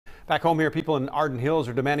Back home here, people in Arden Hills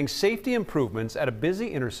are demanding safety improvements at a busy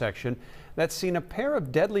intersection that's seen a pair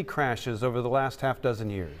of deadly crashes over the last half dozen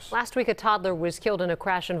years. Last week, a toddler was killed in a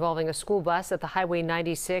crash involving a school bus at the Highway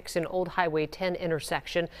 96 and Old Highway 10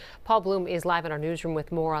 intersection. Paul Bloom is live in our newsroom with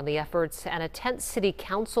more on the efforts and a tense city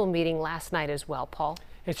council meeting last night as well. Paul?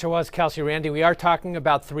 It sure was, Kelsey. Randy, we are talking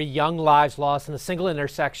about 3 young lives lost in a single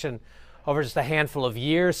intersection over just a handful of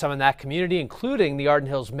years. Some in that community, including the Arden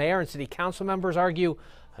Hills mayor and city council members, argue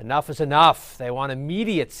enough is enough. They want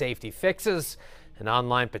immediate safety fixes. An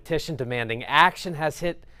online petition demanding action has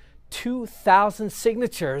hit 2,000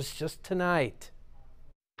 signatures just tonight.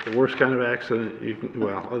 The worst kind of accident you can,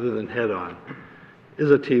 well, other than head-on, is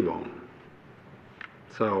a T-bone.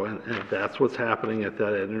 So, and that's what's happening at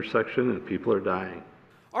that intersection, and people are dying.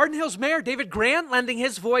 Arden Hills Mayor David Grant lending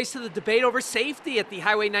his voice to the debate over safety at the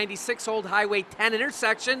Highway 96 Old Highway 10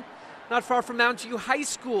 intersection, not far from Mountain View High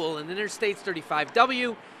School and Interstates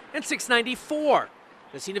 35W and 694.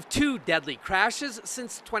 The scene of 2 deadly crashes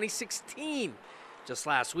since 2016. Just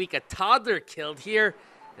last week, a toddler killed here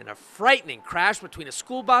in a frightening crash between a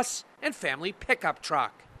school bus and family pickup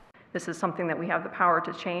truck. This is something that we have the power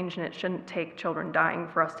to change, and it shouldn't take children dying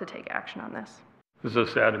for us to take action on this. This is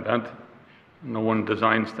a sad event. No one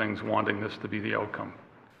designs things wanting this to be the outcome.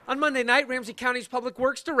 On Monday night, Ramsey County's public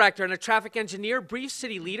works director and a traffic engineer briefed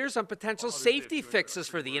city leaders on potential safety fixes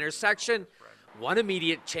for the intersection. One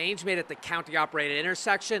immediate change made at the county-operated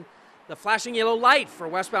intersection: the flashing yellow light for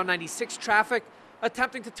westbound 96 traffic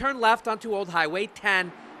attempting to turn left onto Old Highway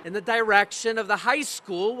 10 in the direction of the high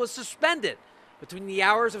school was suspended between the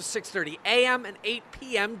hours of 6:30 a.m. and 8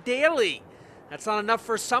 p.m. daily. That's not enough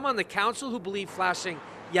for some on the council who believe flashing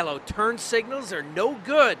yellow turn signals are no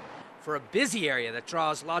good for a busy area that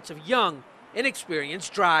draws lots of young,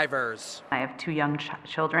 inexperienced drivers. I have 2 young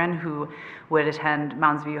children who would attend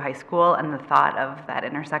Mounds View High School, and the thought of that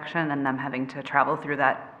intersection and them having to travel through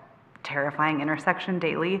that terrifying intersection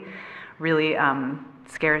daily really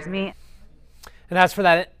scares me. And as for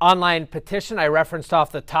that online petition I referenced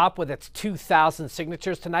off the top with its 2,000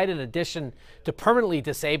 signatures tonight, in addition to permanently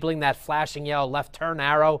disabling that flashing yellow left turn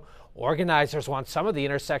arrow, organizers want some of the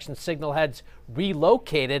intersection signal heads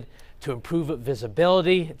relocated to improve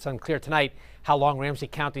visibility. It's unclear tonight how long Ramsey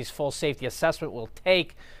County's full safety assessment will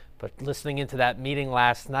take, but listening into that meeting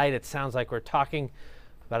last night, it sounds like we're talking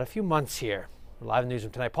about a few months here. We're live in the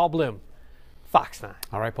newsroom tonight. Paul Bloom, Fox 9.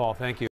 All right, Paul, thank you.